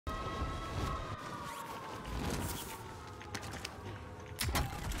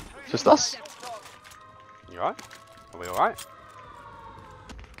Just us? You alright? Are we alright?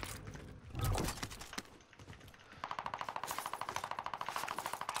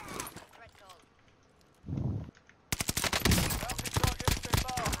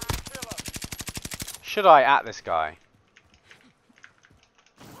 Should I at this guy?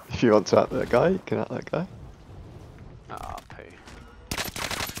 If you want to at that guy, you can at that guy. Ah, poo.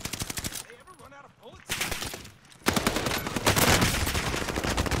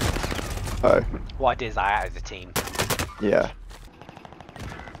 Oh. What I did is I added a team. Yeah.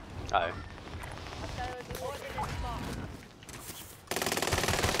 Oh.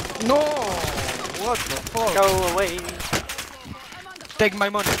 No! What the fuck? Go away! Take my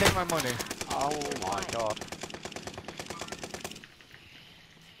money, take my money. Oh my god.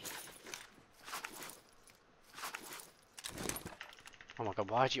 Oh my god,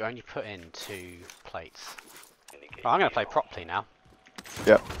 why did you only put in 2 plates? Right, I'm gonna play properly now.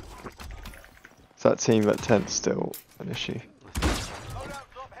 Yep. Is that team at 10 still an issue? I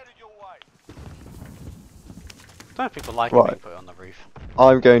don't know if people like it Right. when you put it on the roof.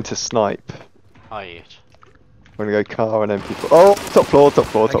 I'm going to snipe. Are you? I'm gonna go car and then people. Oh! Top floor, top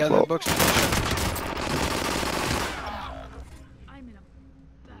floor, I top got floor. that box.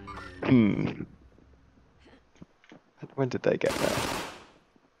 Hmm. When did they get there?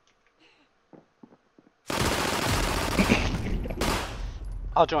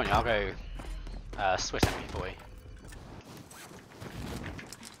 I'll join you, I'll go Swiss MP40.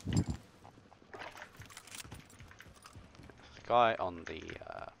 Guy on the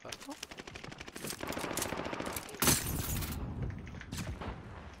first floor.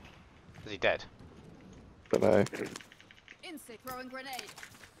 Is he dead? Don't know. Throwing grenade.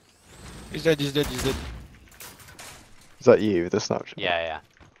 He's dead, he's dead, he's dead. Is that you with the snapshot? Yeah, yeah.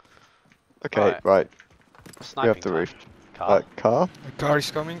 Okay, right. We Sniping have the time. roof. Car. Car? A car is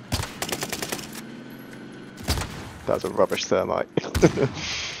coming. That's a rubbish thermite. Get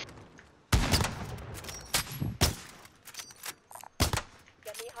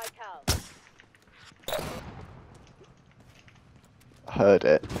me high cal. Heard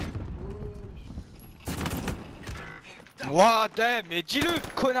it. Ouah, damn, mais dis-le,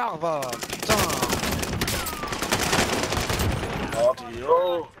 connard, va. Putain.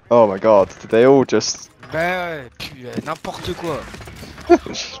 Oh my god, did they all just... Ben ouais, puis n'importe quoi.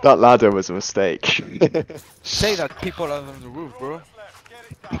 That ladder was a mistake. Say that people are on the roof, bro.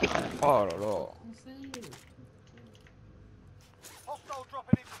 Oh là là. Hostile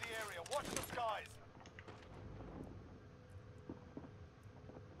dropping into the area. Watch the skies.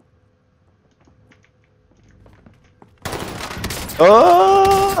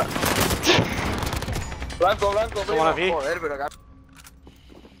 Oh! Blanco, blanco, So one of you? joder, pero acá.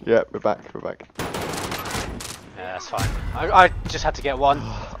 Yeah, we're back, we're back. Yeah, that's fine. I just had to get one.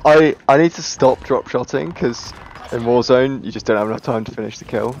 I need to stop drop shotting because in Warzone you just don't have enough time to finish the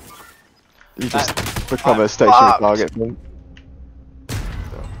kill. You just become a stationary target. Then.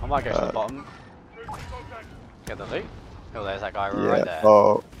 I might go to the bottom. Get the loot. Oh, there's that guy Yeah. right there.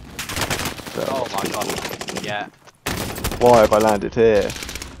 Oh. Oh my god. Yeah. Why have I landed here?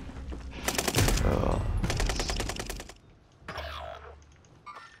 Oh.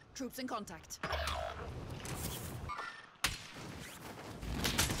 Troops in contact.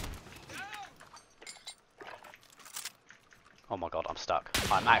 Oh my god, I'm stuck.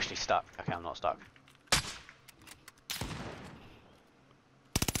 I'm actually stuck. Okay, I'm not stuck.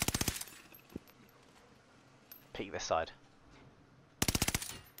 Peek this side.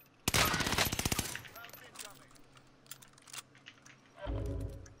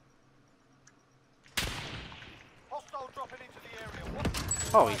 Hostile dropping into the area. Watch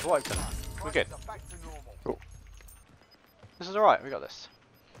Oh, he's wiped him. We're good. back to normal. Cool. This is alright, we got this.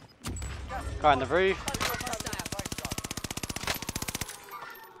 Guy on the roof.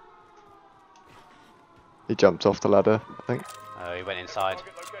 He jumped off the ladder, I think. Oh, he went inside.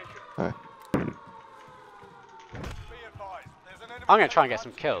 Oh. Be advised. There's an enemy. I'm gonna try and get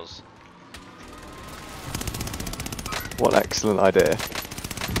some kills. What an excellent idea.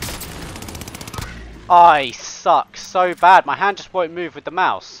 I suck so bad. My hand just won't move with the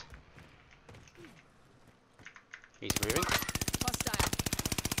mouse. He's moving. Hostile.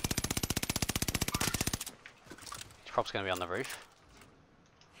 He's probably going to be on the roof.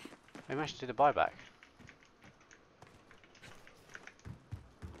 We managed to do the buyback.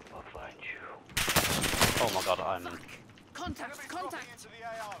 I'll find you. Oh my god, I'm Contact. Contact. Into the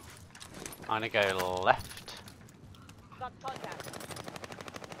AO. gonna go left. Got contact.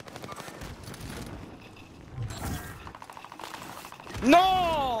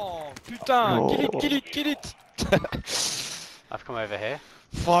 Non! Putain, Oh. kill it, kill it, kill it. I've come over here.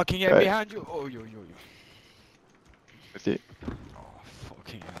 Fucking get Right. behind you. Oh, yo. With you. Oh,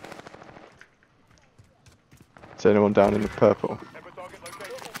 fucking hell. Is anyone down in the purple?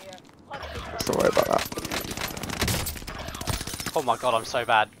 Let's not worry about that. Oh my god, I'm so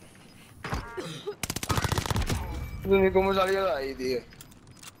bad. No sé cómo salió de ahí, tío.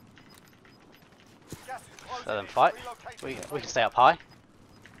 Let them fight. We can stay up high.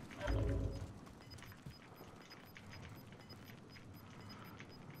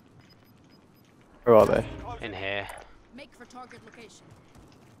 Where are they? In here. Make for target location.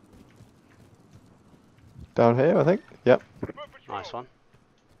 Down here, I think. Yep. Nice one.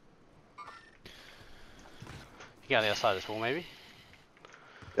 You get on the other side of this wall, maybe?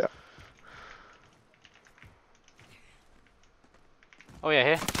 Yeah. Oh yeah,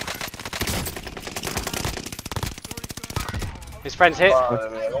 here. His friend's hit.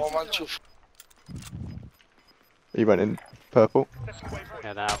 He went in purple. Yeah,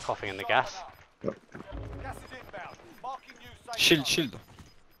 they're now coughing in the gas. Yep. Gas is inbound. Marking you safe. Shield.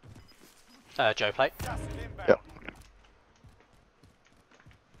 Joe plate. Gas is inbound. Yep.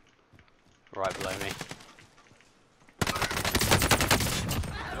 Right below me.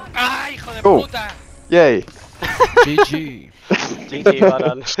 ¡Ah, hijo de Oh. puta! Yay! GG. GG, well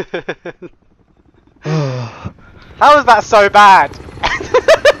done. How was that so bad?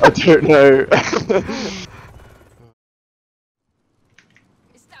 I don't know.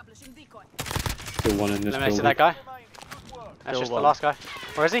 Establishing decoy. Still one in this Eliminated building. that guy. Remain. Good work. That's Still just the one. last guy.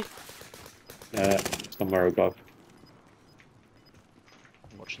 Where is he? Somewhere above.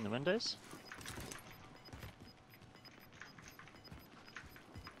 Watching the windows.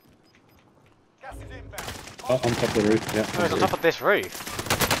 Gas is inbound. Oh, on top of the roof, yeah. Oh, he's on top of this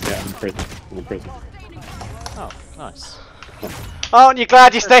roof. Yeah, in prison. In the prison. Oh, nice. Aren't you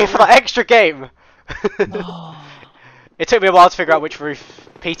glad you stayed for that extra game? It took me a while to figure out which roof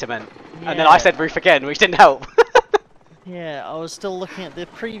Peter meant. And then I said roof again, which didn't help. Yeah, I was still looking at the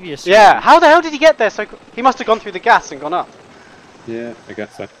previous Yeah, roof. how the hell did he get there so he must have gone through the gas and gone up. Yeah, I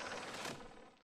guess so.